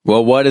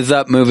Well, what is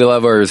up, movie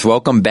lovers?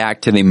 Welcome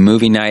back to the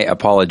Movie Night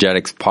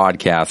Apologetics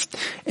podcast.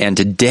 And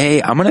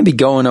today I'm going to be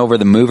going over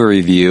the movie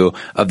review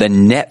of the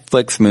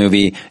Netflix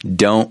movie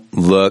Don't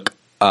Look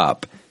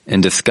Up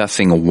and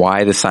discussing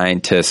why the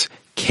scientists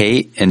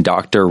Kate and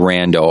Dr.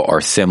 Randall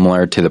are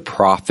similar to the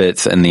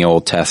prophets in the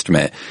Old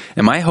Testament.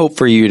 And my hope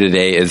for you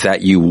today is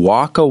that you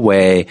walk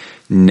away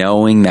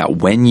knowing that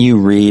when you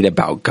read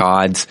about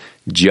God's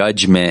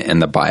judgment in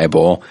the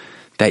Bible,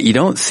 that you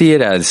don't see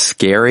it as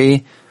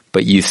scary,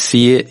 but you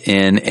see it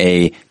in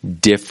a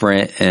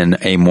different and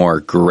a more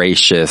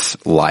gracious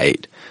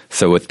light.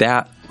 So with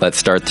that, let's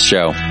start the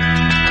show.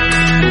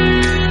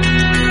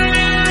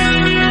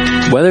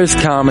 Whether it's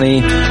comedy,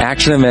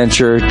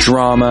 action-adventure,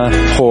 drama,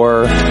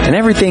 horror, and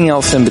everything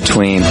else in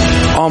between,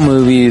 all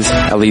movies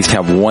at least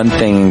have one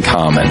thing in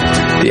common.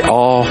 They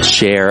all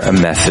share a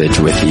message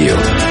with you.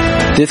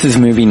 This is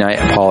Movie Night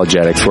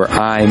Apologetics, where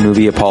I,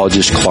 movie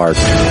apologist Clark,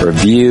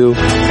 review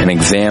and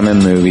examine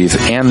movies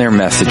and their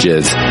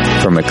messages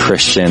from a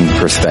Christian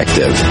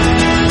perspective.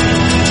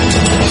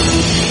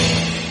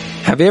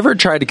 Have you ever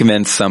tried to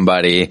convince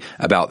somebody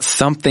about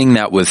something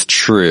that was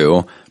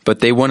true, but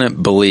they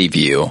wouldn't believe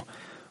you?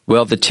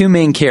 Well, the two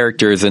main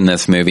characters in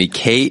this movie,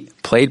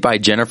 Kate, played by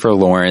Jennifer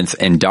Lawrence,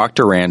 and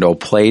Dr. Randall,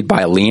 played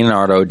by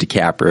Leonardo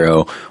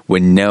DiCaprio,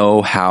 would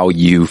know how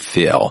you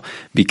feel,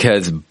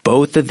 because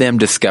both of them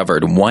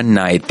discovered one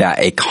night that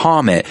a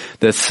comet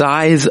the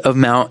size of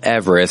Mount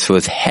Everest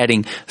was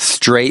heading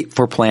straight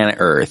for planet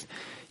Earth.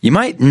 You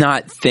might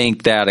not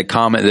think that a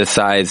comet this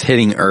size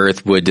hitting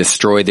Earth would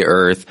destroy the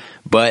Earth,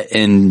 but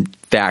in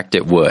fact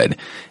it would.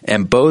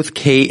 And both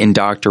Kate and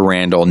Dr.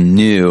 Randall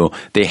knew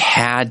they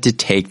had to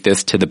take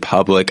this to the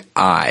public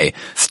eye,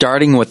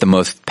 starting with the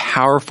most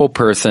powerful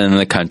person in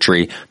the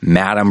country,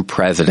 Madam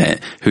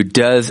President, who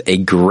does a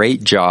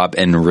great job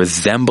in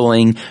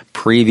resembling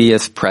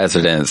previous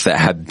presidents that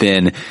have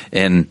been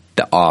in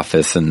the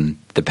office in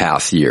the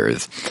past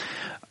years.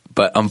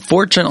 But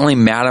unfortunately,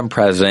 Madam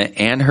President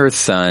and her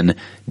son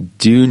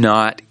do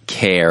not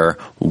care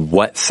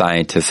what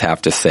scientists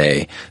have to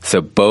say.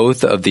 So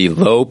both of the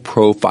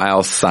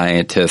low-profile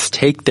scientists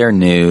take their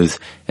news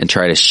and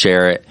try to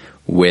share it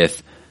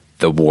with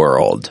the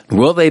world.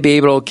 Will they be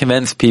able to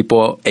convince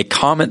people a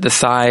comet the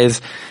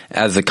size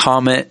as a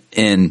comet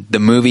in the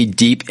movie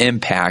Deep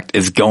Impact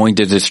is going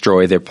to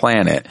destroy their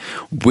planet?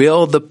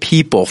 Will the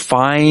people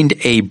find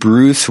a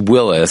Bruce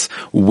Willis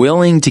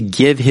willing to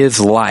give his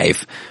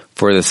life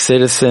for the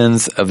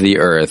citizens of the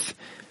earth?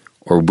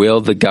 Or will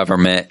the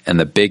government and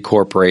the big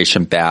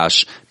corporation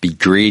bash be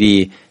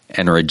greedy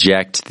and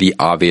reject the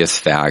obvious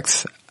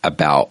facts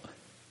about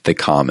the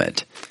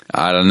comet?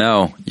 I don't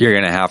know. You're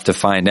going to have to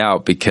find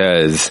out,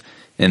 because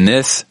in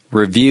this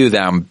review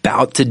that I'm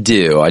about to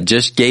do, I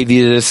just gave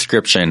you the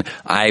description.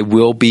 I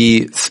will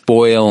be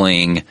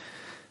spoiling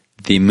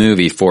the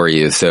movie for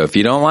you. So if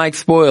you don't like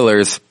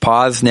spoilers,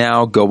 pause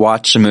now, go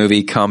watch the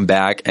movie, come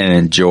back and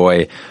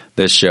enjoy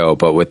the show.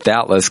 But with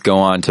that, let's go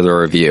on to the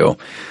review.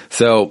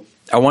 So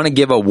I want to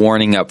give a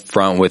warning up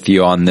front with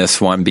you on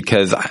this one,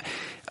 because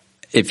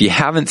if you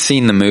haven't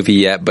seen the movie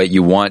yet, but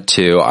you want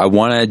to, I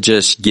want to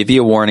just give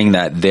you a warning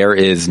that there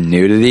is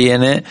nudity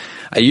in it.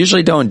 I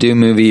usually don't do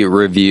movie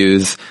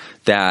reviews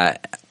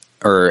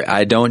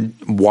I don't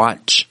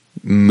watch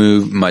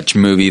much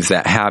movies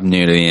that have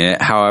nudity in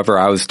it. However,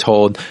 I was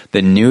told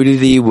the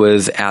nudity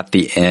was at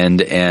the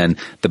end and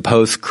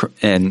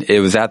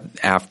it was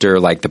after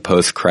like the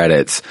post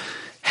credits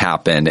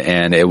happened,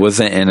 and it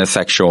wasn't in a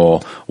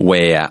sexual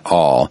way at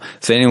all.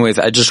 So anyways,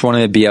 I just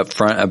wanted to be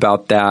upfront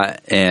about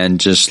that and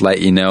just let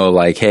you know,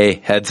 like, hey,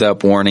 heads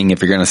up, warning,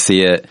 if you're going to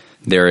see it,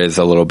 there is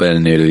a little bit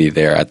of nudity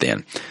there at the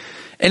end.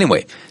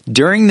 Anyway,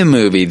 during the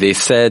movie, they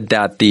said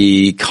that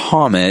the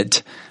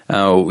comet,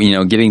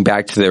 getting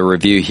back to the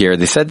review here,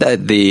 they said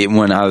that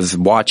when I was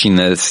watching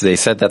this, they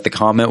said that the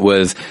comet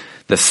was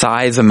the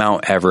size of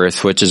Mount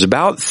Everest, which is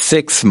about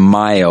 6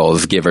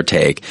 miles, give or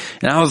take.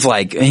 And I was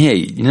like, hey,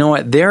 you know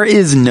what? There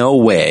is no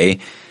way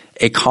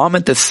a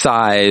comet the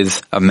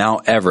size of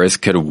Mount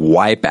Everest could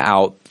wipe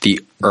out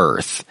the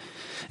Earth.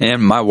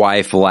 And my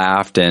wife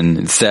laughed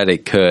and said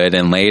it could.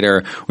 And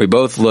later we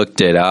both looked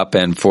it up.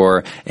 And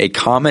for a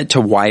comet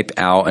to wipe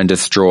out and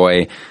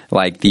destroy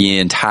like the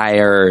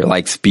entire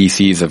like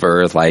species of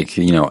Earth, like,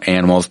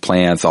 animals,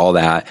 plants, all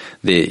that,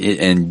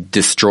 and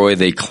destroy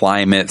the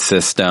climate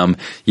system,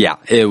 yeah,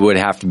 it would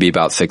have to be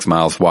about 6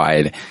 miles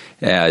wide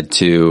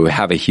to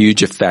have a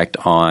huge effect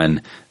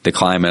on the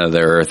climate of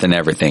the Earth and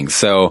everything.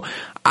 So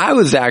I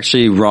was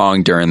actually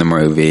wrong during the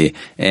movie,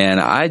 and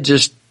I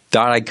just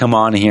thought I'd come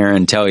on here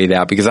and tell you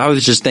that, because I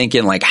was just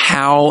thinking, like,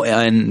 how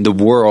in the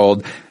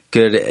world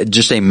could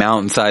just a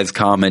mountain-sized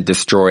comet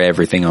destroy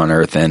everything on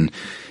Earth? And,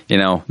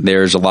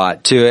 there's a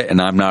lot to it,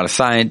 and I'm not a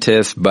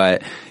scientist,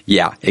 but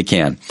yeah, it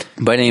can.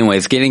 But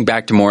anyways, getting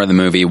back to more of the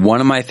movie, one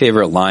of my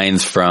favorite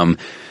lines from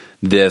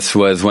this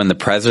was when the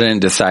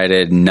president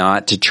decided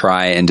not to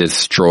try and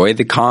destroy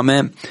the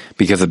comet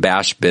because the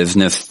Bash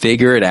business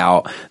figured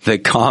out the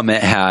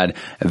comet had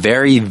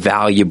very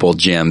valuable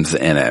gems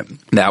in it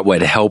that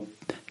would help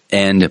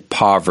end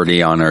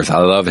poverty on earth. I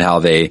love how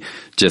they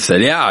just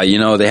said, yeah,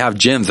 they have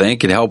gyms and it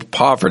could help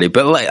poverty.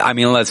 But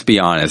let's be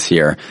honest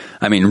here.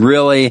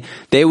 Really,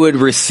 they would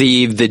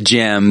receive the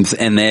gyms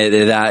and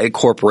that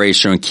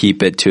corporation would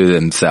keep it to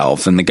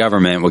themselves and the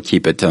government would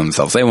keep it to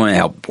themselves. They want to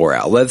help poor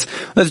out. Let's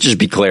just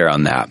be clear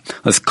on that.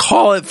 Let's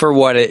call it for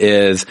what it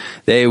is.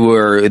 They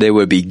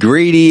would be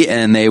greedy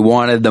and they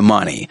wanted the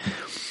money.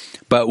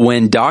 But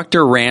when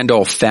Dr.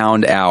 Randall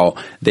found out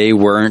they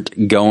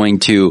weren't going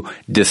to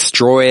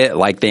destroy it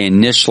like they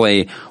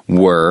initially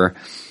were,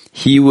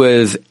 he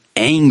was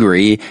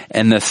angry,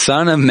 and the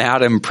son of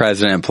Madam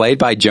President, played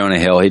by Jonah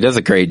Hill, he does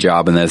a great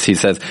job in this. He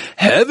says,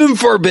 heaven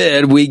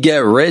forbid we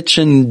get rich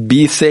and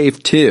be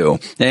safe too.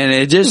 And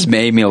it just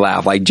made me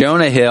laugh.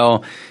 Jonah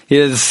Hill, he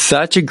does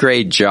such a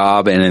great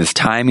job in his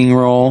timing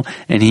role,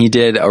 and he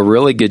did a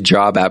really good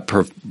job at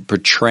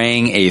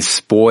portraying a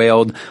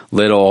spoiled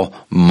little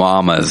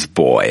mama's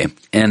boy.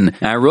 And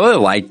I really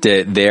liked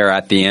it there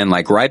at the end,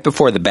 right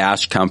before the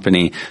Bash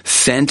Company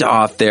sent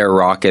off their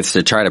rockets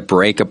to try to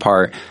break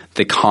apart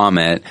the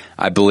comet.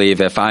 I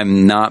believe, if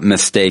I'm not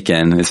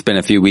mistaken, it's been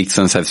a few weeks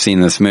since I've seen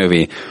this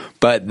movie,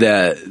 but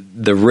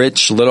the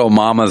rich little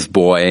mama's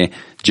boy,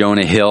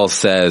 Jonah Hill,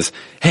 says,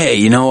 hey,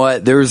 you know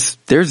what? There's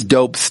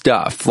dope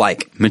stuff,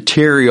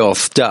 material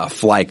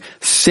stuff,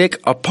 sick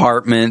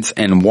apartments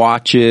and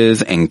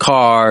watches and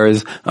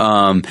cars,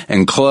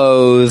 and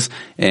clothes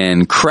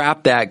and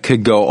crap that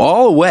could go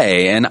all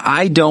away. And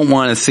I don't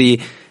want to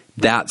see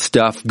that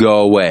stuff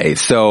go away.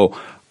 So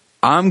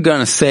I'm going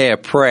to say a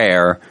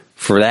prayer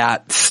for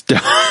that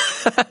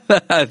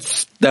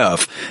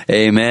stuff.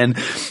 Amen.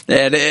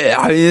 And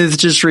it's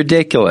just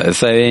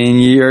ridiculous.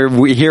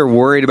 You're here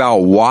worried about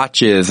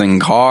watches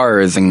and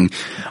cars and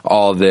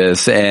all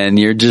this, and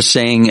you're just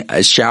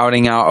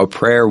shouting out a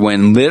prayer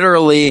when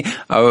literally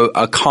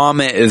a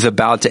comet is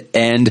about to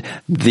end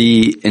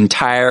the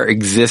entire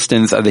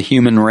existence of the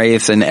human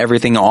race and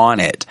everything on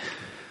it.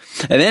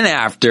 And then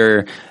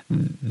after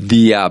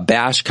the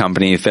Bash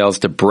Company fails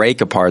to break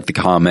apart the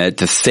comet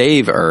to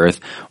save Earth,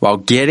 while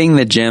getting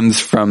the gems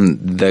from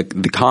the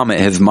comet,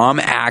 his mom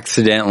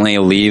accidentally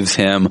leaves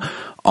him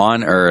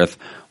on Earth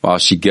while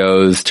she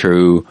goes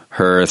to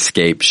her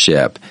escape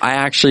ship. I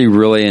actually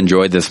really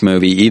enjoyed this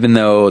movie, even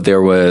though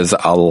there was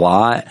a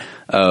lot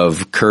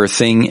of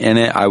cursing in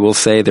it. I will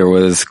say there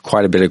was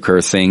quite a bit of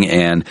cursing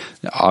and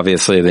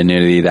obviously the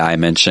nudity that I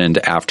mentioned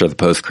after the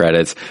post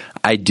credits.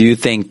 I do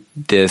think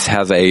this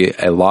has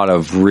a lot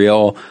of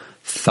real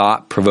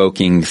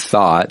thought-provoking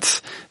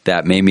thoughts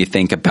that made me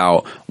think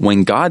about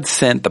when God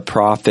sent the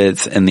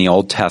prophets in the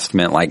Old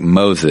Testament like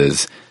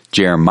Moses,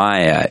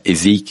 Jeremiah,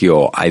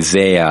 Ezekiel,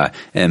 Isaiah,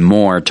 and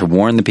more to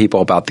warn the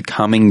people about the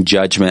coming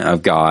judgment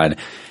of God,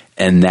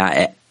 and that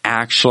it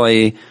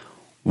actually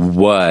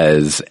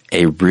was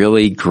a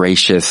really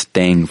gracious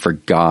thing for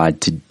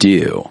God to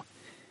do.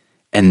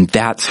 And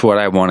that's what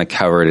I want to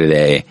cover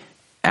today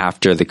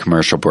after the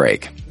commercial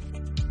break.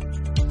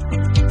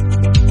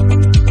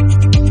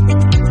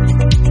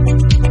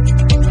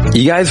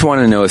 You guys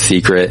want to know a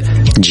secret?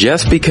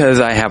 Just because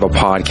I have a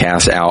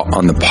podcast out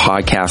on the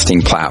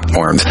podcasting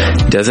platforms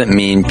doesn't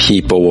mean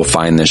people will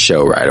find the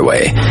show right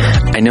away.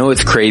 I know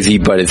it's crazy,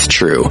 but it's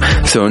true.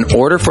 So in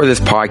order for this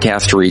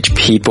podcast to reach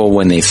people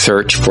when they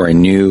search for a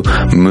new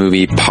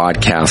movie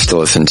podcast to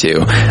listen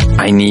to,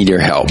 I need your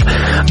help.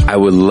 I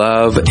would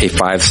love a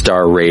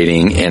 5-star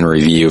rating and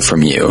review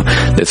from you.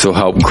 This will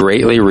help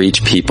greatly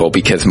reach people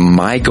because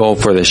my goal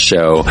for the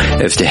show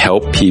is to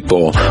help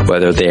people,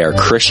 whether they are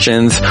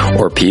Christians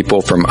or people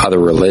from other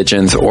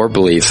religions or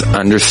beliefs,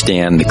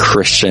 understand the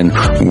Christian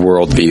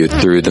worldview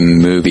through the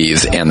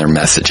movies and their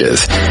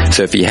messages.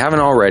 So if you haven't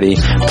already,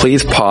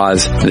 please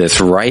pause this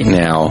right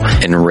now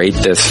and rate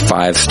this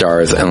 5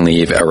 stars and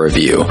leave a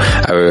review.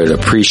 I would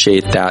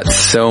appreciate that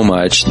so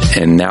much,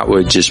 and that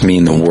would just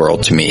mean the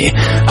world to me.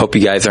 Hope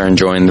you guys are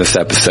enjoying this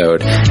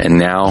episode, and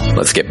now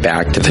let's get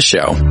back to the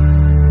show.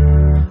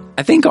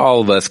 I think all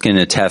of us can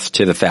attest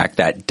to the fact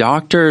that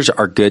doctors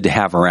are good to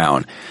have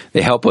around.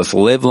 They help us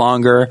live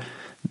longer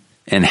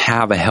and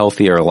have a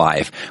healthier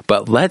life.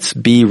 But let's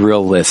be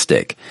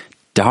realistic.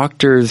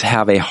 Doctors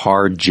have a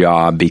hard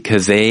job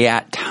because they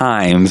at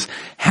times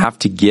have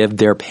to give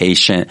their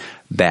patient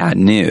bad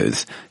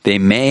news. They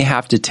may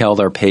have to tell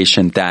their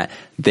patient that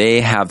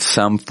they have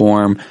some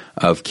form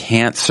of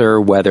cancer,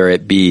 whether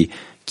it be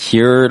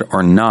cured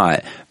or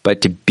not.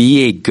 But to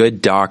be a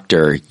good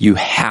doctor, you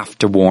have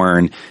to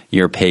warn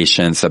your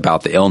patients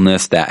about the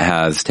illness that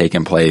has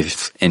taken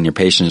place in your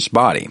patient's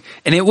body.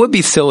 And it would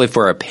be silly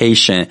for a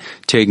patient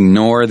to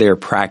ignore their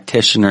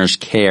practitioner's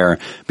care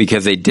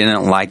because they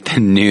didn't like the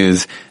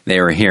news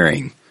they were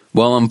hearing.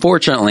 Well,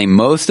 unfortunately,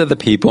 most of the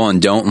people in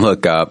Don't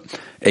Look Up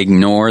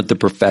ignored the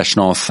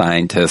professional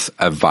scientist's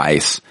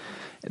advice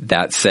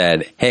that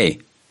said, hey,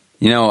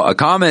 a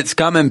comet's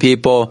coming,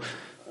 people,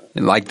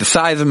 like the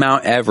size of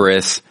Mount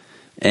Everest,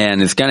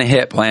 and it's going to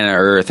hit planet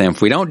Earth. And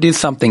if we don't do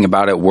something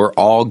about it, we're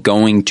all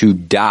going to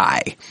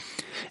die.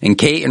 And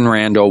Kate and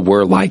Randall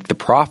were like the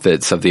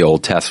prophets of the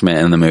Old Testament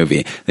in the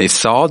movie. They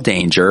saw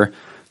danger,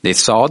 They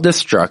saw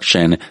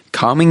destruction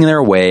coming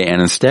their way,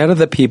 and instead of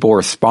the people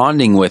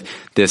responding with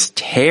this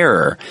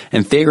terror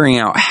and figuring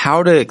out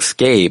how to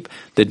escape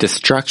the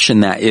destruction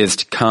that is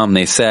to come,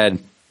 they said,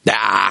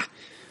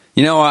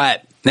 you know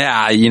what?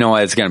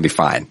 It's going to be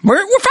fine.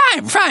 We're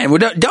fine.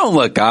 Don't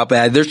look up.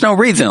 There's no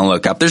reason to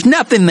look up. There's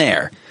nothing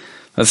there.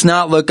 Let's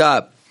not look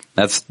up.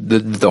 That's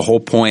the whole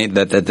point.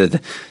 That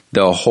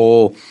the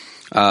whole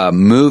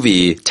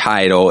movie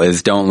title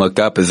is "Don't Look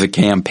Up" is a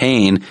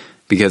campaign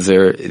because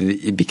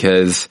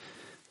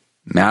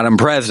Madam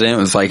President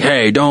was like,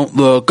 "Hey, don't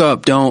look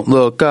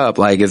up.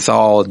 Like it's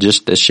all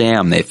just a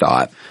sham," they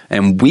thought.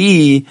 And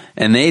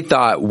they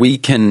thought we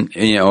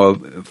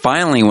can,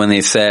 finally when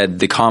they said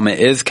the comet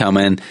is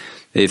coming,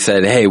 they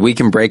said, hey, we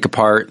can break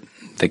apart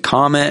the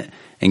comet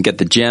and get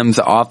the gems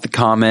off the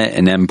comet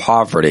and end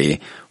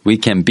poverty. We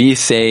can be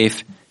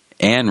safe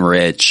and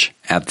rich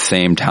at the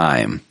same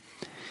time.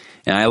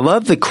 And I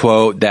love the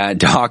quote that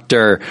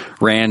Dr.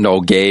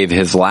 Randall gave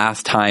his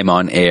last time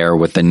on air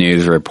with the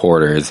news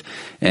reporters.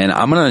 And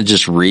I'm going to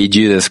just read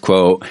you this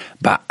quote,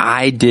 but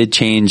I did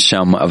change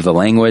some of the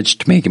language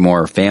to make it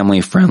more family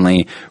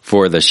friendly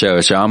for the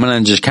show. So I'm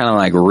going to just kind of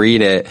like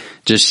read it,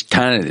 just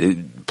kind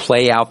of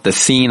play out the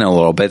scene a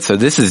little bit. So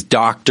this is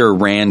Dr.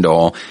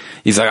 Randall.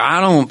 He's like,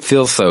 I don't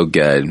feel so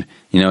good.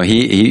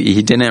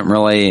 He didn't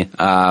really,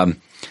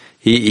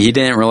 He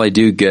didn't really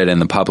do good in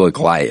the public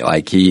light.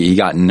 Like he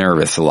got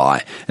nervous a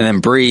lot. And then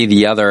Bree,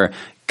 the other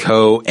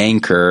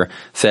co-anchor,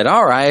 said,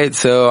 all right,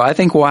 so I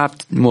think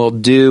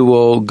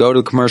we'll go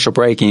to commercial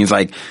break. And he's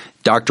like,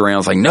 Dr.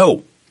 Randall's like,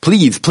 no,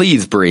 please,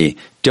 Bree,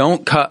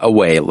 don't cut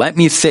away. Let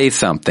me say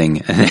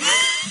something.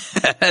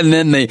 And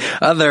then the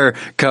other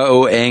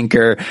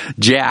co-anchor,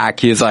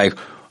 Jack, he's like,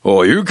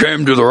 well, you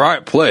came to the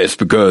right place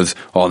because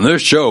on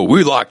this show,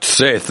 we like to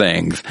say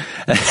things.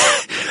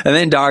 And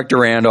then Dr.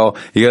 Randall,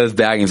 he goes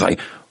back and he's like,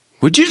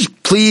 would you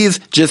please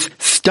just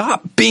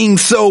stop being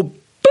so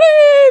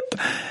bleep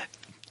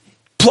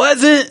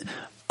pleasant?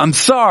 I'm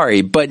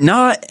sorry, but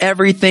not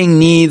everything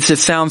needs to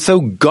sound so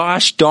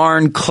gosh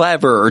darn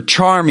clever or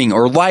charming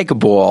or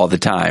likable all the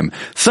time.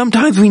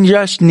 Sometimes we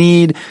just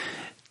need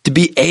to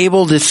be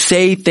able to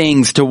say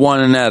things to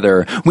one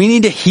another. We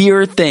need to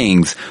hear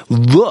things.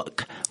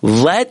 Look,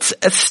 let's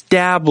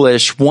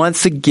establish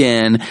once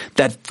again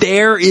that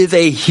there is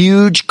a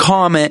huge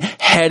comet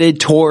headed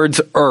towards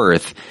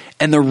Earth.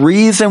 And the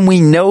reason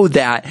we know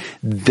that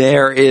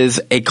there is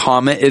a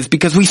comet is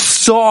because we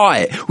saw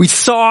it. We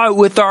saw it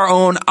with our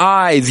own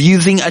eyes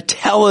using a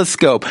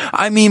telescope.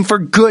 I mean, for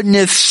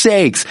goodness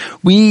sakes,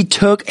 we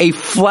took a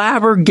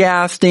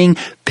flabbergasting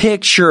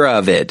picture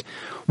of it.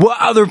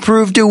 What other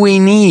proof do we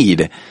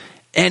need?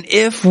 And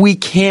if we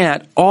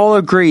can't all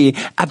agree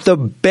at the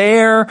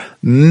bare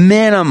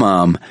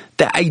minimum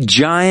that a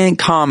giant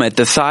comet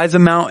the size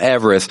of Mount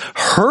Everest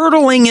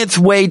hurtling its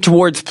way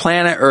towards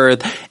planet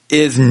Earth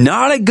is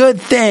not a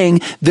good thing,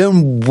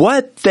 then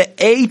what the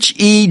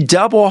HE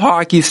double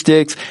hockey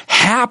sticks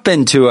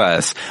happened to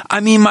us?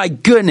 I mean, my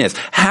goodness,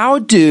 how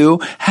do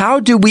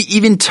we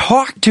even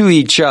talk to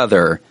each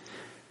other?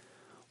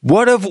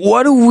 What have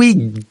we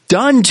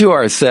done to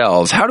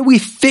ourselves? How do we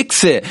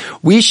fix it?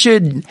 We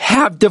should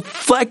have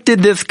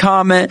deflected this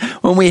comet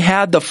when we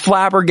had the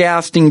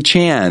flabbergasting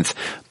chance,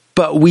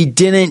 but we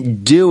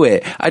didn't do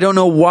it. I don't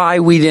know why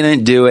we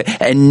didn't do it.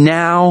 And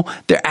now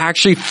they're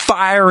actually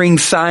firing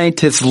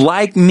scientists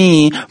like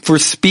me for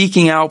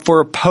speaking out, for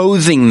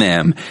opposing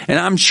them. And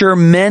I'm sure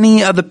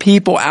many of the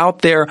people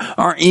out there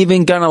aren't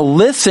even going to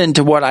listen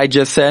to what I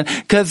just said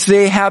because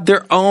they have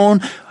their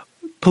own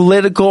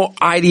political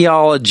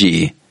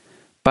ideology.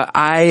 But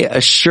I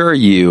assure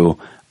you,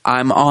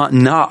 I'm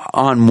not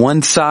on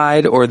one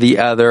side or the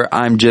other.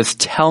 I'm just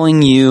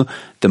telling you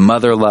the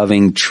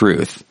mother-loving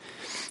truth.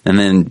 And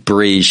then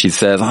Bree, she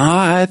says,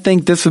 I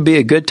think this would be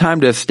a good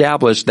time to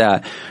establish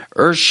that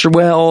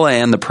Ursula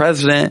and the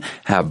president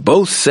have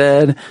both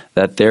said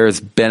that there's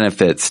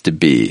benefits to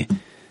be.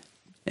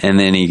 And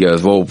then he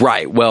goes, well,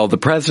 right. Well, the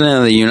president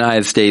of the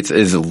United States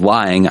is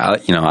lying. I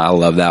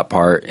love that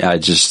part.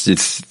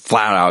 It's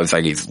flat out. It's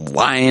like he's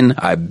lying.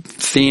 I've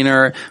seen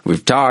her.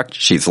 We've talked.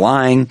 She's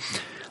lying.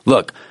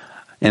 Look.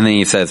 And then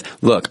he says,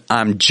 look,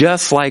 I'm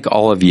just like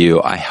all of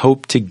you. I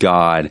hope to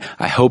God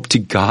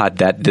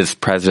that this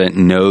president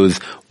knows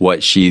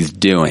what she's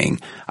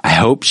doing. I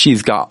hope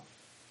she's got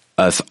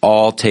us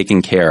all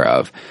taken care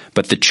of.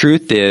 But the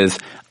truth is,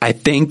 I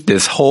think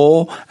this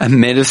whole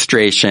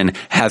administration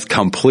has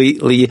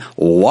completely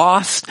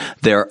lost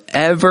their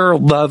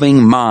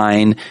ever-loving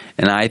mind,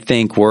 and I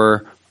think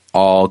we're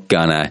all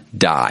gonna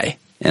die.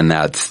 And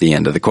that's the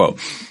end of the quote.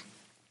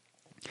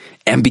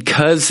 And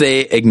because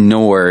they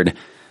ignored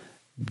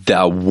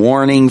the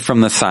warning from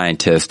the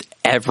scientist,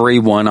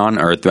 everyone on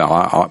Earth,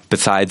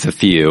 besides a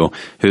few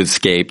who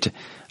escaped,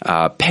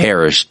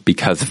 perished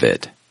because of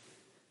it.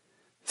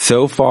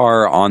 So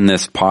far on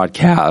this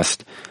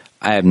podcast,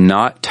 I have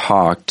not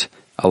talked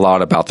a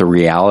lot about the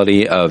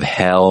reality of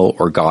hell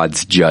or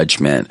God's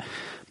judgment.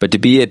 But to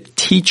be a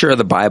teacher of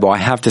the Bible, I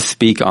have to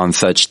speak on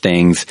such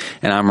things,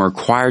 and I'm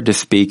required to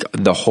speak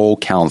the whole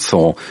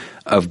counsel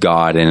of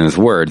God and his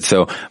word.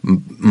 So,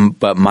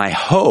 but my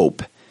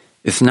hope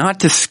is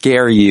not to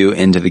scare you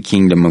into the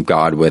kingdom of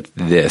God with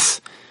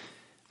this.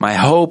 My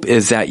hope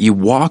is that you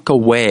walk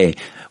away,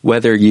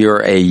 whether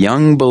you're a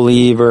young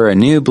believer, a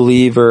new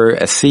believer,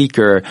 a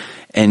seeker,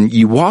 and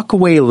you walk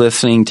away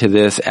listening to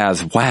this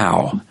as,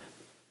 wow,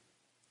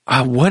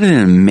 what an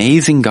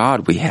amazing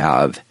God we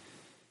have.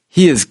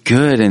 He is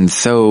good and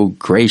so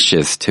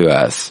gracious to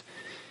us.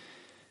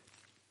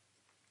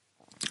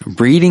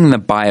 Reading the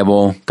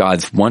Bible,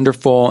 God's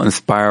wonderful,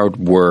 inspired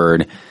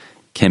word,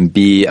 can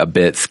be a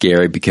bit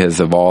scary because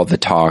of all the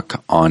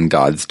talk on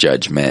God's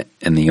judgment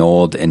in the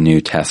Old and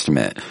New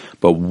Testament.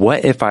 But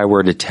what if I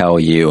were to tell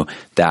you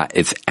that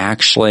it's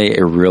actually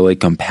a really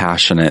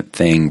compassionate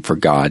thing for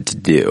God to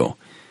do?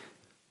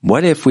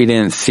 What if we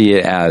didn't see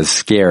it as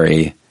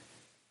scary,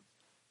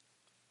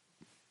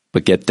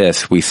 but get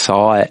this, we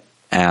saw it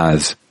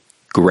as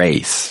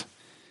grace?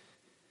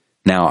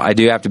 Now, I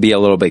do have to be a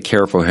little bit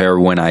careful here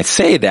when I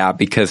say that,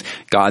 because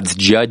God's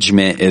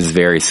judgment is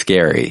very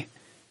scary.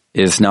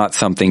 It is not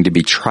something to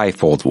be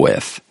trifled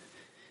with.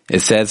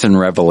 It says in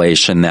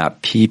Revelation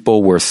that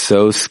people were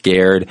so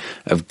scared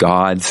of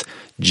God's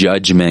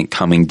judgment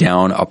coming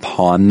down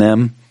upon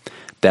them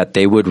that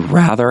they would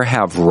rather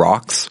have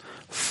rocks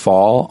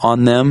fall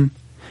on them.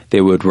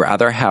 They would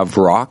rather have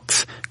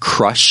rocks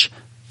crush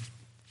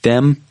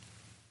them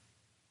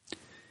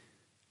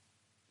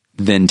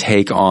than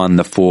take on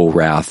the full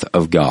wrath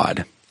of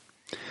God.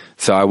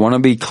 So I want to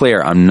be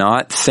clear. I'm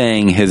not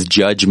saying his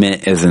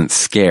judgment isn't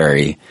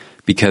scary,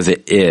 because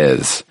it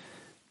is.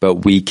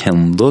 But we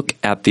can look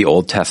at the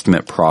Old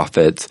Testament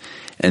prophets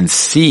and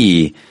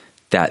see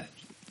that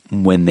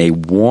when they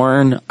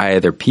warn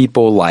either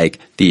people like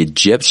the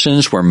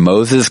Egyptians, where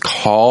Moses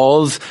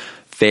calls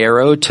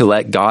Pharaoh to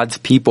let God's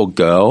people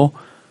go,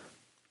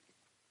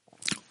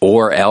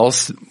 or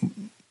else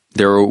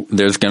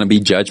there's going to be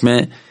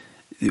judgment.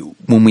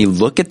 When we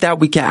look at that,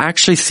 we can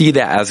actually see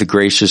that as a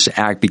gracious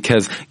act,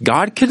 because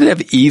God could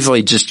have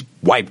easily just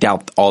wiped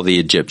out all the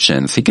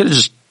Egyptians. He could have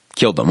just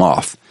killed them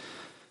off,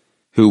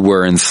 who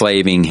were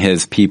enslaving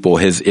his people,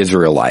 his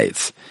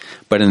Israelites.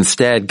 But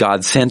instead,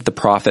 God sent the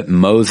prophet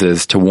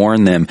Moses to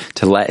warn them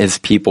to let his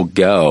people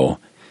go.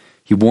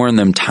 He warned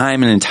them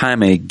time and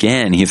time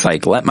again. He's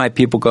like, let my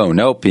people go.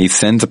 Nope. He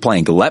sends a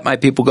plague. Let my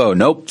people go.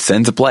 Nope.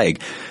 Sends a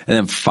plague. And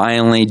then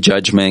finally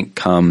judgment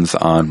comes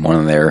on one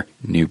of their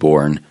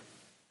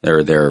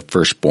their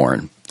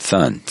firstborn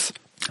sons.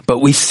 But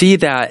we see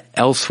that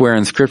elsewhere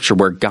in Scripture,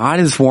 where God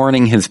is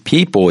warning his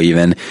people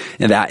even,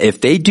 that if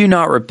they do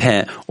not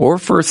repent or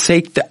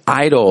forsake the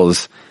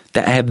idols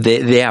that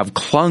they have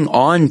clung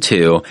on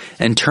to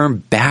and turn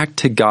back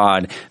to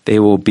God, they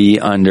will be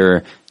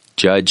under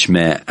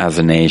judgment as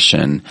a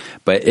nation.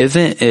 But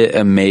isn't it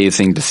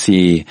amazing to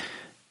see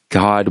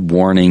God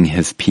warning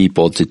his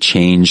people to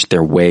change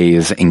their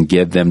ways and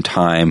give them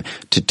time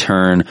to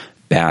turn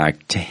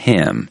back to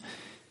him?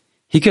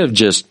 He could have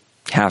just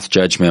cast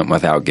judgment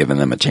without giving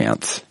them a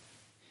chance.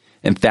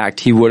 In fact,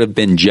 he would have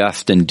been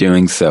just in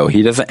doing so.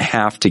 He doesn't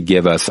have to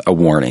give us a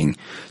warning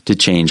to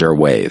change our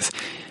ways.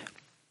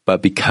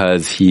 But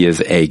because he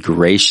is a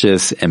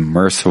gracious and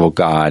merciful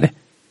God,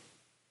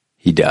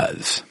 he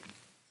does.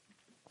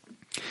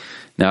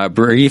 Now, I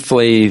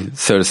briefly,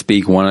 so to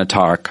speak, want to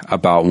talk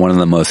about one of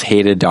the most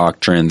hated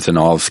doctrines in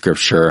all of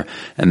Scripture,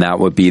 and that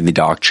would be the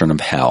doctrine of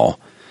hell.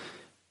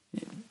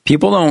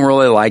 People don't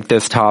really like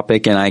this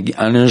topic, and I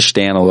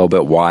understand a little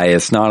bit why.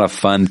 It's not a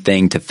fun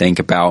thing to think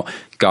about,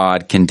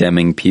 God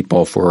condemning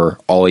people for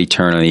all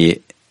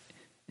eternity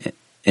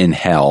in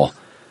hell.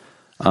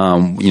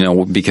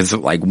 Because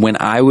like when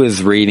I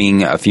was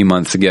reading a few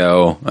months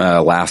ago,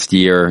 last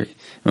year,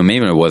 well,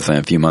 maybe it wasn't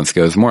a few months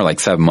ago, it was more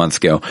like 7 months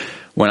ago,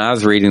 when I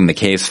was reading The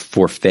Case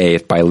for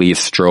Faith by Lee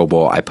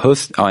Strobel,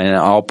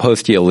 I'll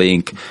post you a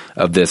link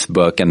of this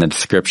book in the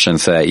description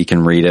so that you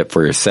can read it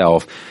for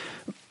yourself.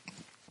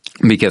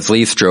 Because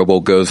Lee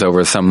Strobel goes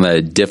over some of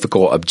the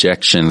difficult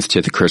objections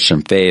to the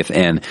Christian faith,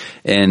 and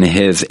in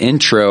his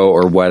intro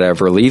or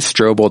whatever, Lee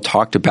Strobel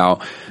talked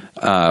about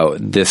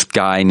this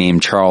guy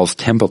named Charles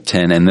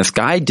Templeton, and this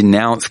guy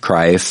denounced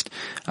Christ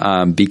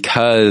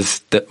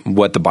because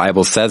what the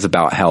Bible says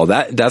about hell.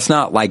 That's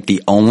not like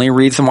the only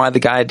reason why the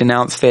guy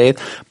denounced faith,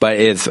 but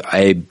it's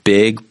a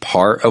big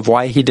part of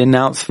why he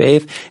denounced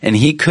faith. And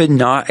he could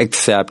not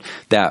accept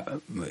that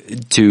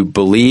to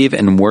believe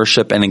and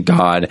worship in a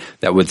God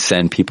that would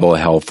send people to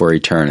hell for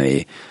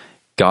eternity.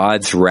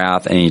 God's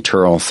wrath and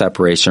eternal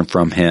separation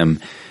from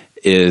him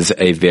is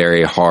a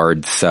very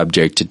hard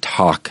subject to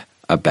talk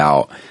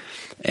about.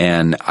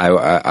 And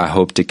I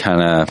hope to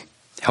kind of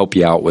help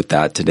you out with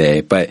that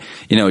today. But,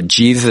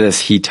 Jesus,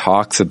 he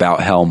talks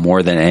about hell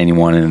more than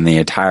anyone in the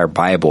entire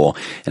Bible.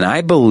 And I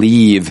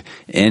believe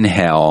in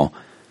hell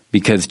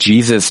because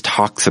Jesus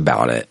talks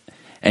about it.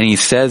 And he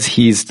says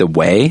he's the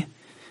way.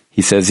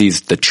 He says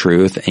he's the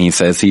truth. And he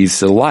says he's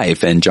the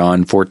life in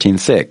John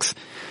 14:6.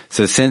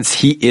 So since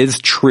he is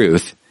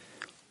truth,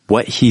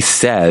 what he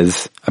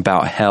says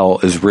about hell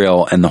is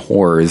real and the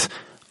horrors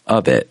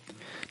of it.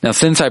 Now,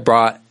 since I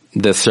brought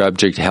the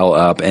subject hell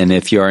up. And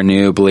if you're a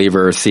new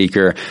believer or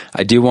seeker,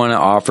 I do want to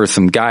offer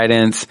some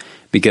guidance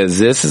because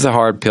this is a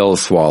hard pill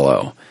to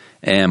swallow.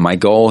 And my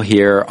goal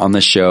here on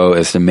the show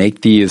is to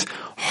make these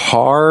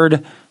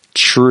hard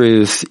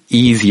truths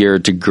easier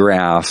to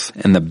grasp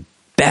in the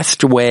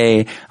best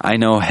way I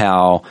know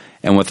how,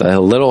 and with a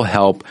little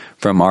help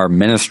from our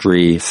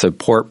ministry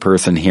support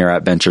person here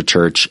at Venture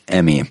Church,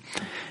 Emmy.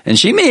 And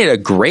she made a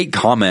great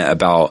comment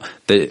about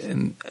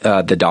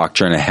the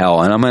doctrine of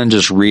hell, and I'm going to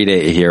just read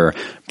it here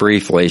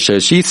briefly. So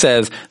she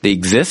says, the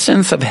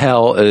existence of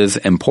hell is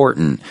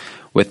important.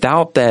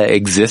 Without the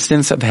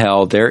existence of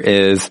hell, there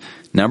is,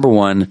 number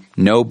one,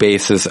 no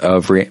basis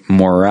of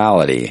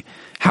morality.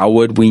 How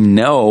would we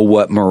know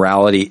what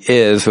morality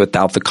is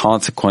without the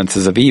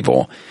consequences of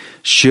evil?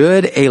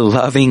 Should a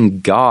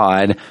loving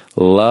God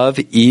love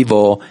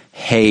evil,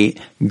 hate,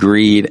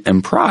 greed,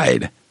 and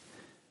pride?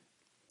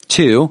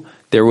 2,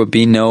 there would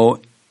be no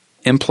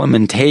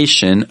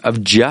implementation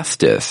of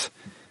justice.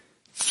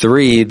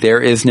 3,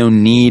 there is no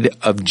need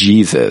of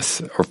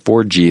Jesus or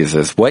for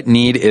Jesus. What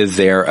need is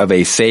there of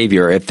a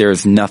Savior if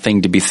there's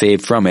nothing to be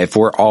saved from? If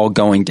we're all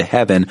going to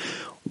heaven,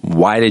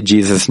 why did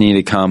Jesus need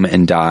to come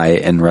and die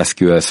and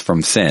rescue us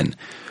from sin?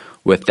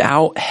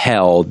 Without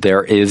hell,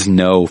 there is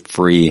no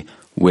free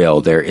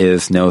will. There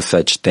is no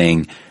such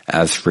thing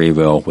as free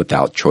will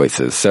without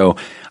choices. So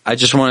I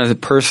just want to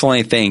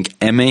personally thank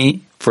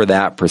Emmy for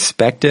that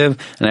perspective.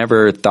 I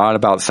never thought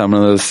about some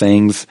of those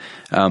things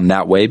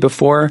that way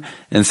before.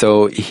 And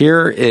so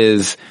here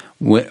is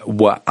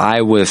what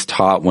I was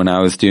taught when I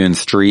was doing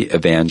street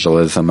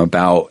evangelism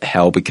about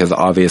hell, because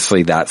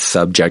obviously that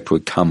subject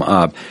would come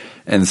up.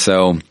 And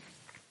so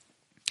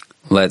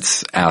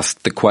let's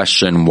ask the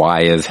question,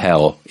 why is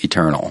hell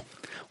eternal?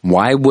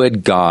 Why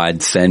would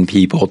God send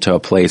people to a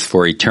place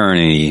for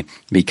eternity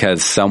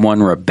because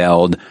someone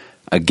rebelled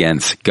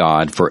against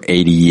God for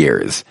 80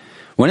 years?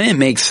 Wouldn't it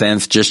make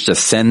sense just to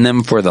send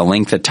them for the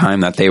length of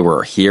time that they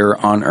were here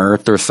on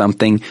earth or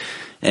something?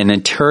 An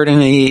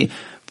eternity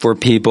for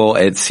people,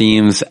 it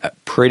seems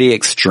pretty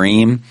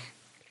extreme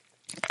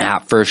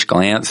at first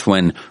glance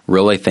when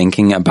really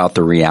thinking about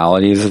the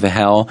realities of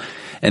hell.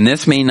 And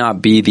this may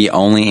not be the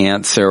only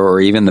answer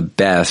or even the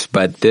best,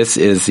 but this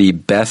is the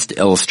best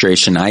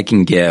illustration I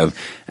can give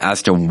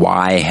as to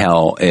why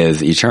hell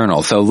is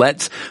eternal. So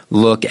let's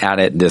look at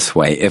it this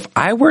way. If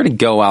I were to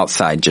go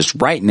outside just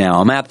right now,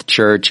 I'm at the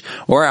church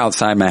or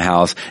outside my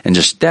house, and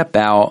just step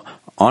out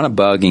on a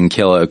bug and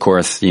kill it. Of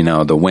course,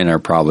 the winter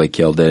probably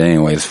killed it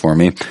anyways for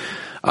me.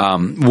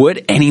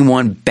 Would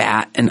anyone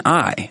bat an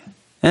eye?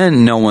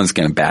 And no one's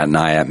going to bat an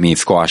eye at me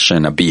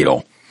squashing a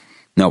beetle.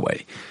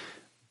 Nobody.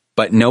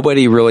 But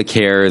nobody really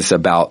cares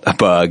about a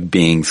bug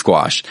being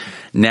squashed.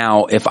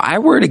 Now, if I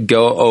were to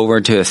go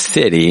over to a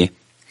city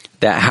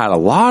that had a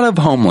lot of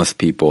homeless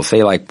people,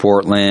 say like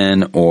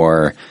Portland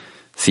or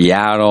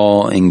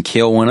Seattle, and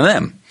kill one of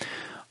them,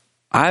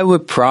 I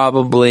would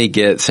probably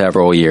get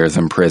several years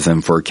in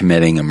prison for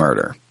committing a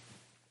murder.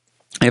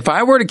 If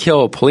I were to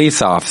kill a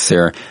police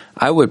officer,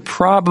 I would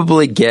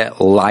probably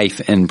get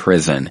life in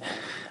prison.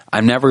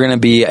 I'm never going to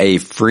be a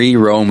free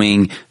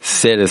roaming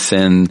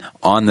citizen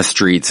on the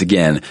streets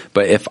again.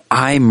 But if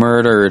I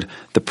murdered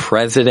the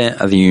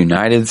President of the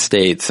United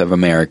States of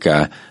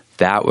America,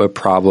 that would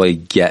probably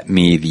get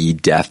me the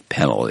death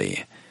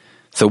penalty.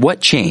 So what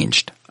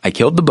changed? I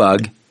killed the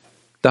bug,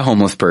 the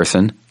homeless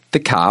person, the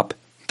cop,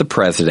 the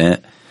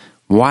president.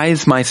 Why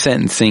is my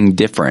sentencing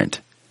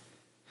different?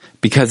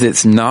 Because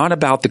it's not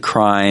about the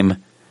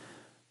crime,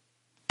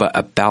 but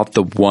about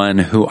the one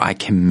who I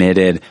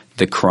committed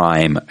the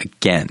crime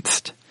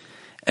against.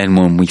 And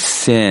when we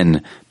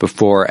sin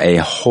before a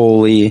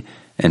holy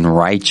and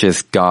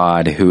righteous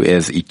God who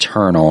is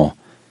eternal,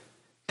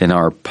 then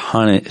our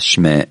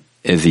punishment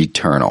is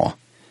eternal.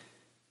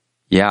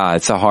 Yeah,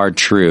 it's a hard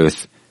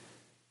truth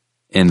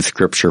in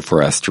Scripture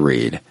for us to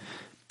read.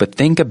 But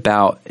think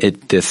about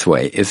it this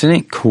way. Isn't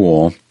it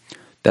cool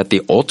that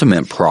the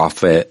ultimate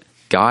prophet,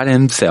 God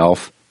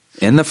himself,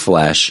 in the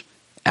flesh,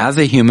 as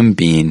a human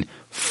being,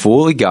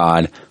 fully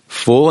God,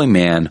 fully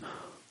man,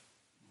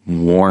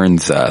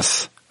 warns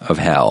us of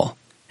hell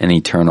and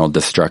eternal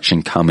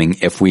destruction coming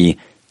if we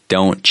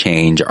don't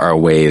change our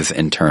ways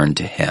and turn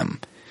to him?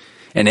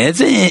 And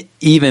isn't it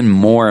even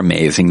more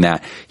amazing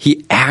that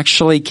he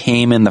actually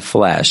came in the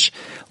flesh,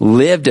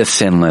 lived a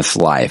sinless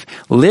life,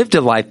 lived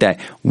a life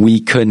that we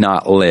could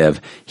not live.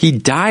 He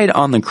died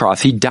on the cross.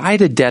 He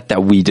died a death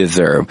that we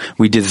deserve.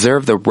 We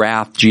deserve the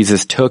wrath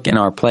Jesus took in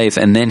our place.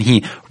 And then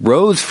he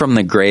rose from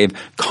the grave,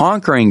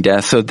 conquering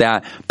death, so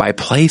that by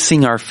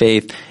placing our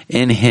faith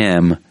in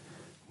him,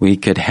 we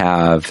could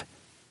have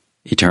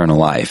eternal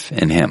life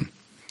in him.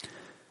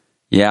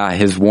 Yeah,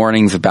 his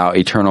warnings about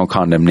eternal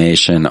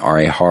condemnation are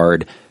a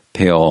hard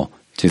pill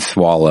to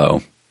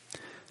swallow,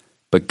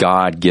 but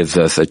God gives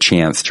us a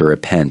chance to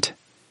repent,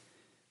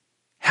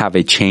 have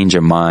a change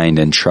of mind,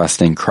 and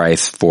trust in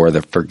Christ for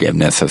the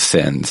forgiveness of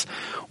sins.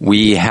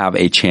 We have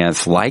a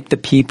chance, like the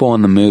people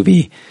in the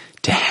movie,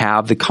 to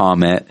have the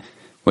comet,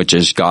 which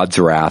is God's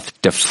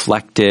wrath,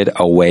 deflected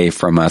away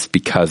from us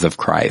because of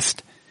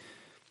Christ.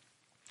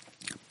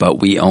 but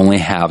we only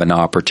have an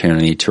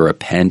opportunity to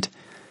repent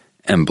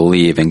and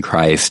believe in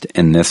Christ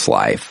in this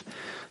life.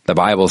 The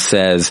Bible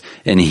says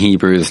in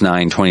Hebrews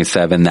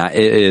 9:27 that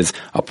it is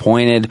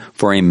appointed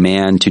for a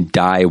man to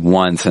die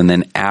once, and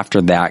then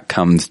after that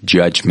comes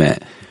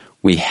judgment.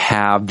 We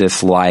have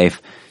this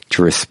life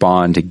to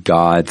respond to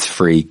God's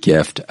free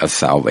gift of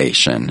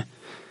salvation.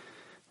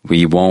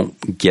 We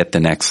won't get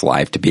the next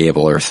life to be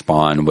able to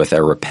respond with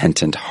a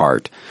repentant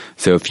heart.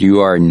 So if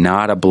you are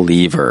not a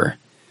believer,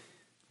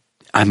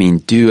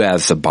 do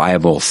as the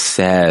Bible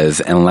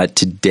says and let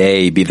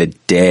today be the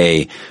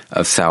day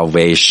of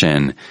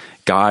salvation.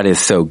 God is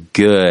so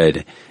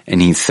good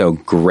and He's so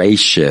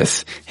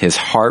gracious. His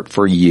heart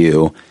for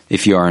you,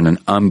 if you are an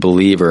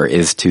unbeliever,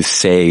 is to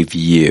save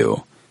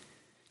you.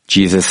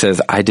 Jesus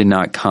says, I did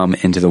not come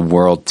into the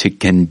world to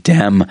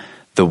condemn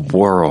the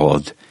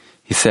world.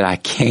 He said, I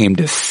came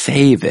to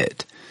save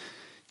it.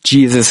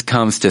 Jesus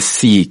comes to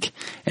seek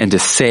and to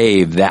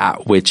save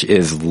that which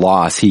is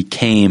lost. He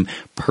came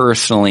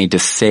personally to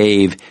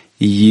save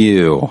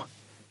you.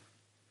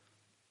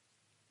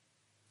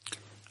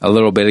 A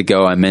little bit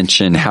ago, I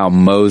mentioned how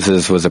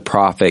Moses was a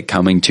prophet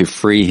coming to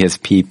free his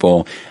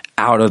people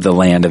out of the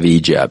land of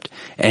Egypt.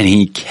 And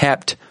he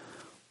kept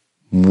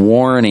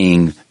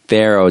warning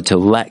Pharaoh to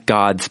let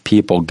God's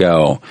people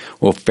go.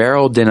 Well,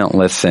 Pharaoh didn't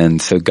listen,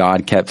 so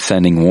God kept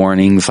sending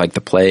warnings like the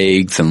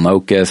plagues and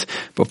locusts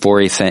before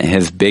He sent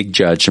His big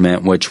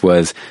judgment, which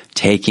was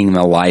taking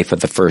the life of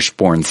the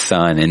firstborn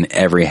son in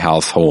every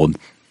household.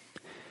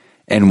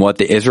 And what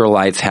the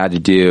Israelites had to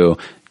do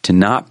to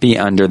not be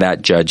under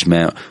that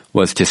judgment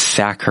was to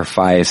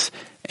sacrifice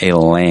a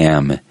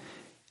lamb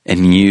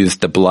and use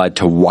the blood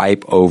to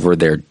wipe over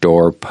their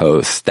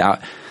doorposts.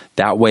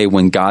 That way,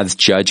 when God's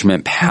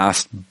judgment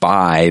passed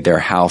by their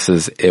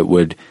houses, it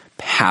would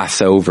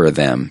pass over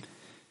them.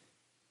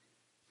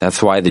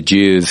 That's why the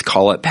Jews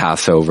call it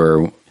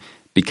Passover,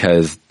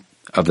 because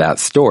of that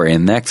story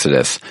in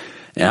Exodus.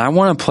 And I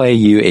want to play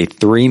you a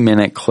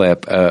 3-minute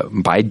clip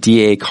by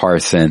D.A.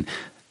 Carson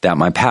that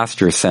my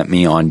pastor sent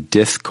me on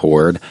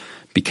Discord,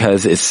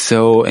 because it's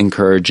so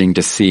encouraging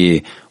to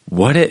see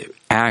what it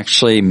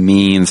actually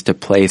means to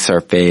place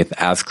our faith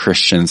as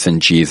Christians in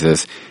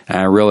Jesus. And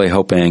I really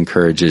hope it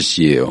encourages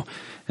you.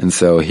 And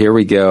so here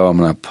we go. I'm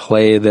going to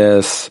play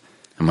this.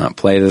 I'm going to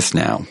play this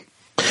now.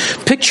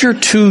 Picture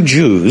two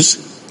Jews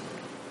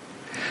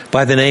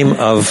by the name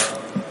of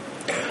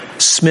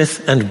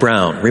Smith and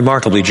Brown,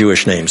 remarkably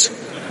Jewish names.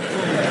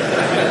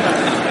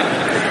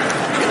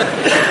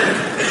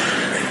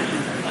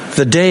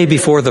 The day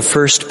before the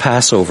first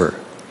Passover,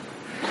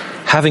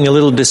 having a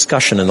little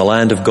discussion in the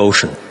land of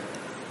Goshen.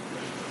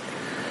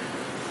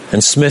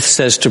 And Smith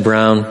says to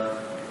Brown,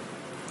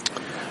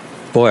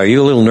 "Boy, are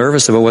you a little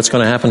nervous about what's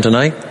going to happen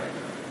tonight?"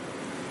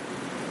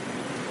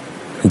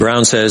 And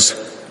Brown says,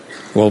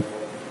 "Well,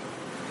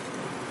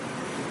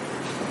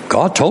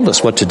 God told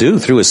us what to do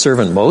through His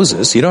servant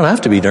Moses. You don't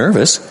have to be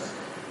nervous.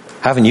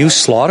 Haven't you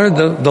slaughtered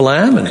the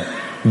lamb and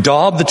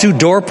daubed the 2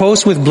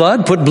 doorposts with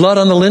blood, put blood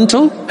on the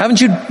lintel?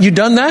 Haven't you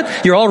done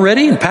that? You're all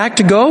ready and packed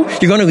to go?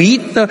 You're going to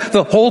eat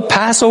the whole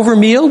Passover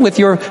meal with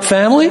your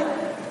family?"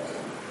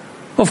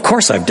 Well, of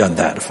course I've done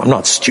that. I'm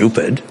not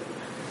stupid.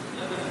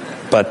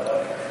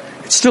 But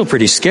it's still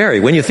pretty scary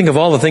when you think of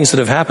all the things that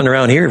have happened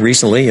around here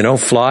recently,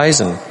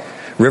 flies and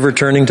river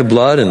turning to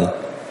blood, and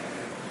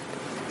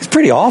it's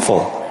pretty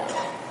awful.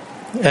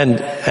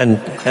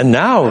 And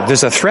now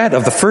there's a threat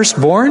of the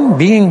firstborn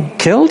being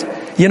killed.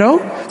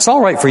 It's all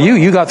right for you.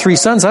 You got 3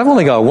 sons. I've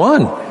only got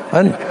 1.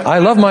 And I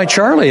love my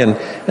Charlie, and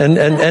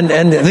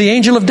the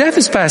angel of death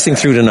is passing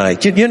through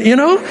tonight.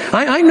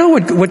 I know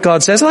what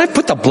God says, and I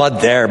put the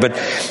blood there, but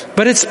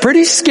it's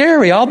pretty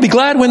scary. I'll be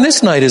glad when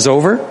this night is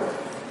over.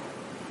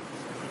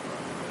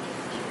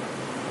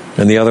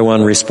 And the other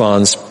one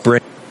responds,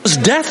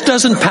 death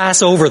doesn't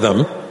pass over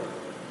them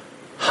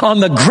on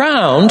the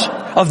ground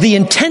of the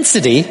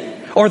intensity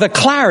or the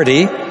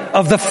clarity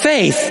of the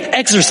faith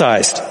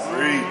exercised.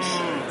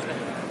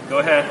 Go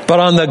ahead. But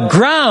on the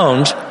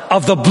ground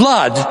of the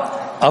blood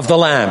of the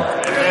Lamb.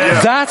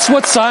 Yeah. That's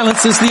what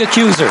silences the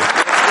accuser.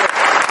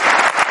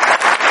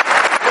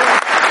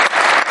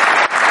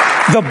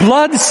 The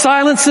blood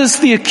silences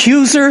the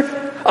accuser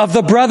of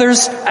the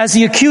brothers as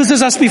he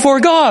accuses us before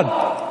God.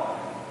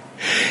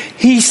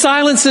 He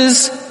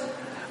silences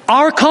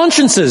our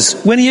consciences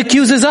when he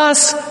accuses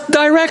us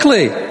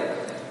directly.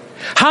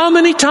 How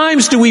many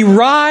times do we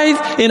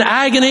writhe in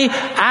agony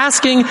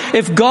asking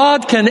if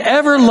God can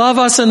ever love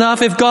us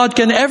enough, if God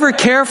can ever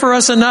care for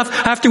us enough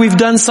after we've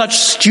done such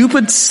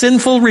stupid,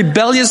 sinful,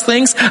 rebellious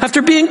things,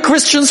 after being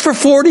Christians for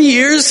 40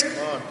 years?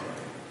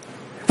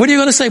 What are you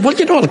going to say? Well,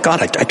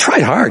 God, I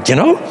tried hard,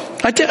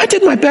 I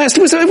did my best.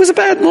 It was a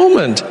bad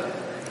moment.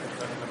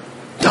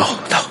 No.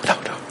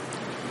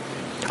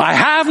 I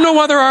have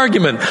no other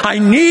argument. I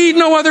need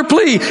no other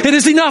plea. It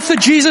is enough that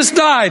Jesus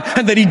died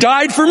and that He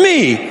died for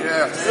me.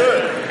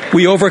 Yes.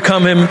 We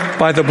overcome Him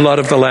by the blood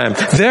of the Lamb.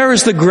 There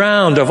is the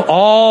ground of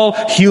all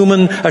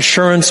human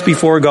assurance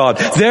before God.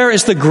 There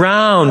is the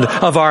ground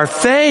of our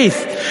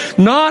faith.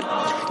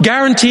 Not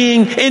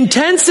guaranteeing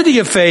intensity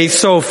of faith,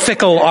 so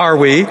fickle are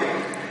we.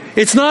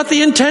 It's not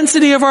the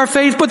intensity of our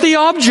faith, but the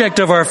object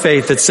of our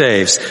faith that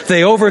saves.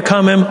 They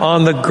overcome him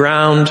on the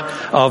ground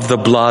of the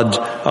blood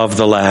of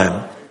the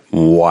Lamb.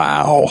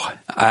 Wow.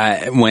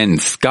 When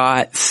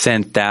Scott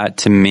sent that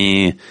to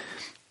me,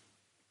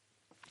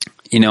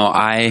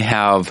 I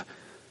have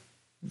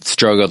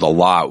struggled a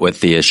lot with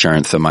the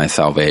assurance of my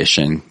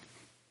salvation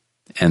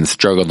and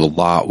struggled a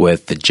lot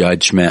with the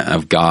judgment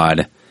of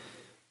God.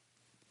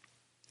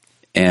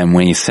 And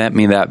when he sent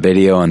me that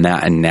video and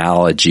that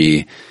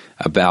analogy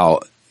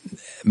about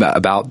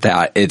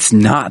that, it's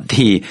not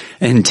the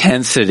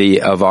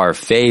intensity of our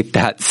faith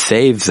that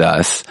saves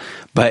us,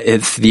 but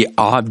it's the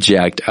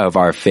object of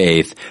our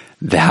faith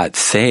that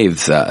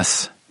saves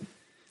us.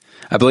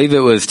 I believe it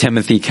was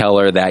Timothy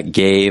Keller that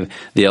gave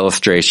the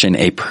illustration,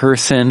 a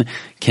person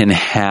can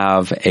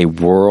have a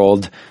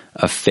world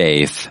of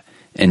faith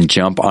and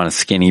jump on a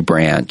skinny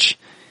branch,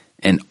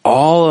 and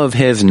all of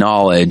his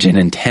knowledge and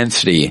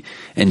intensity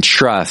and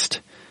trust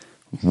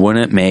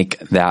wouldn't make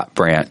that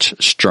branch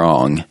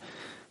strong.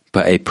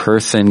 But a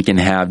person can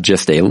have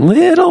just a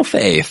little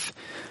faith,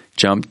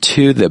 jump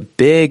to the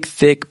big,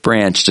 thick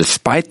branch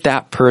despite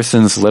that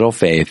person's little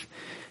faith,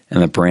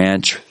 and the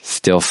branch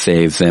still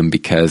saves them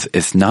because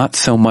it's not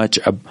so much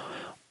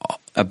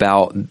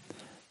about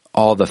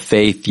all the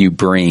faith you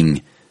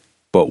bring,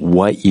 but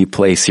what you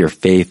place your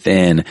faith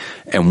in.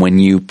 And when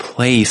you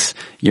place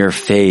your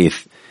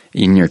faith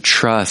in your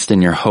trust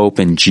and your hope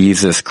in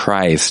Jesus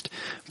Christ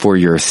for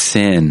your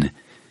sin,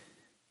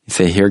 you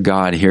say, here,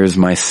 God, here's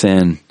my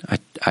sin.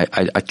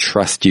 I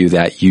trust you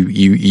that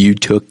you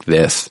took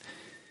this.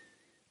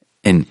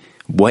 And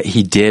what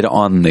he did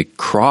on the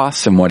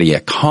cross and what he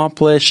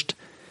accomplished,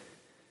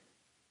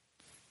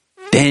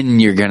 then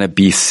you're going to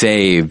be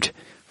saved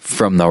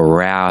from the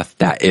wrath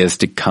that is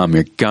to come.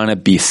 You're going to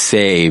be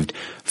saved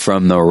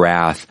from the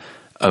wrath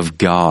of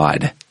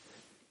God.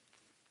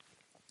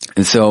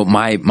 And so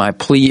my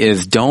plea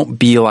is, don't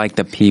be like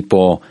the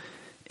people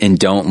in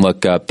Don't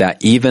Look Up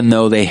that even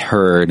though they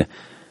heard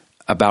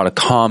about a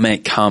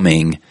comet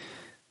coming,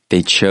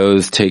 they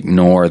chose to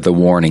ignore the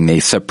warning. They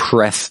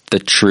suppressed the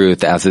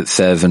truth, as it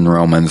says in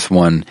Romans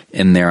 1,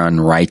 in their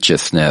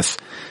unrighteousness.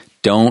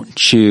 Don't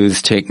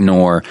choose to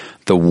ignore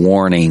the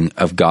warning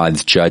of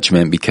God's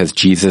judgment, because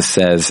Jesus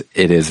says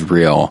it is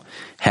real.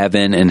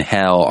 Heaven and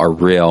hell are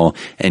real,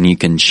 and you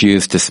can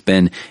choose to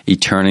spend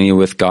eternity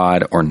with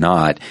God or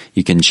not.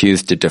 You can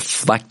choose to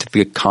deflect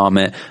the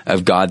comet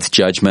of God's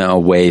judgment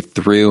away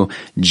through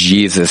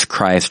Jesus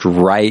Christ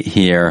right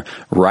here,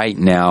 right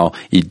now.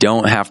 You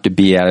don't have to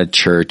be at a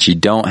church. You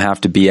don't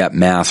have to be at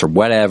Mass or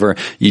whatever.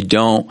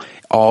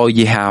 All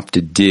you have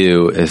to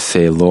do is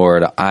say,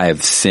 Lord, I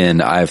have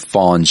sinned. I have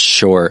fallen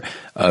short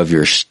of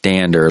your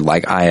standard.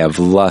 Like, I have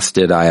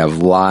lusted, I have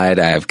lied,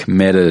 I have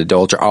committed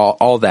adultery,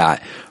 all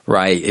that,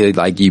 right?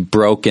 Like, you've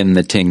broken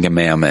the 10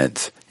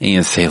 Commandments. And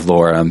you say,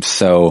 Lord, I'm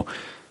so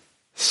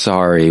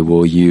sorry.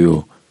 Will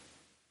you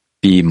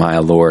be my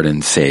Lord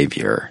and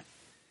Savior?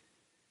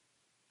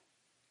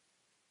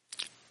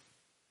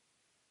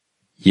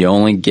 You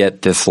only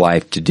get this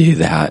life to do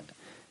that.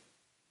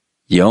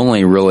 You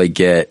only really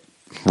get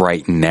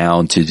right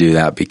now to do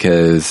that,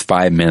 because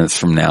 5 minutes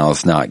from now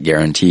is not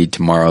guaranteed.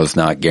 Tomorrow's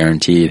not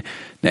guaranteed.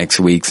 Next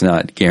week's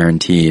not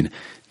guaranteed.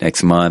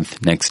 Next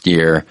month, next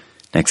year,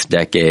 next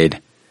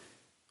decade,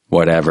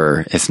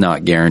 whatever. It's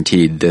not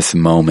guaranteed. This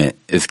moment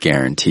is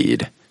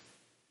guaranteed.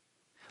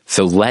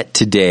 So let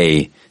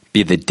today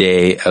be the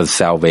day of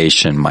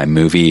salvation, my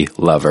movie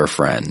lover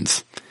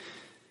friends.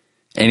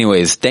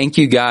 Anyways, thank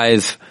you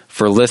guys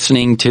for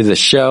listening to the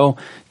show.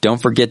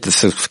 Don't forget to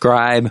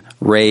subscribe,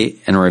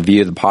 rate, and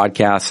review the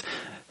podcast.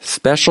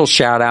 Special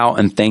shout out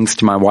and thanks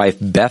to my wife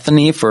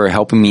Bethany for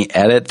helping me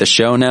edit the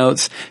show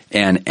notes,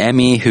 and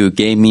Emmy, who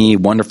gave me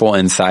wonderful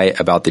insight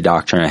about the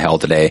doctrine of hell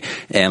today.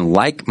 And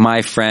like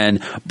my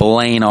friend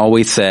Blaine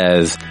always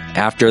says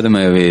after the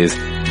movies,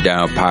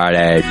 don't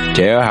party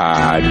too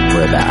hard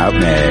without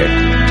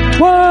me.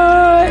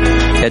 What?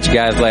 Catch you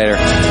guys later.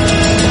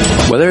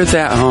 Whether it's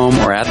at home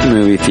or at the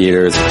movie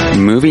theaters,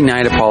 Movie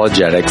Night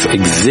Apologetics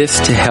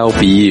exists to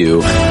help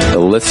you, the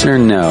listener,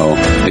 know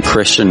the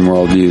Christian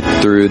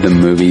worldview through the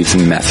movie's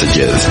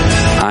messages.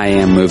 I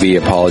am movie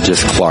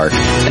apologist Clark,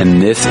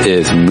 and this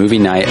is Movie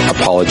Night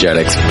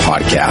Apologetics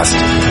Podcast.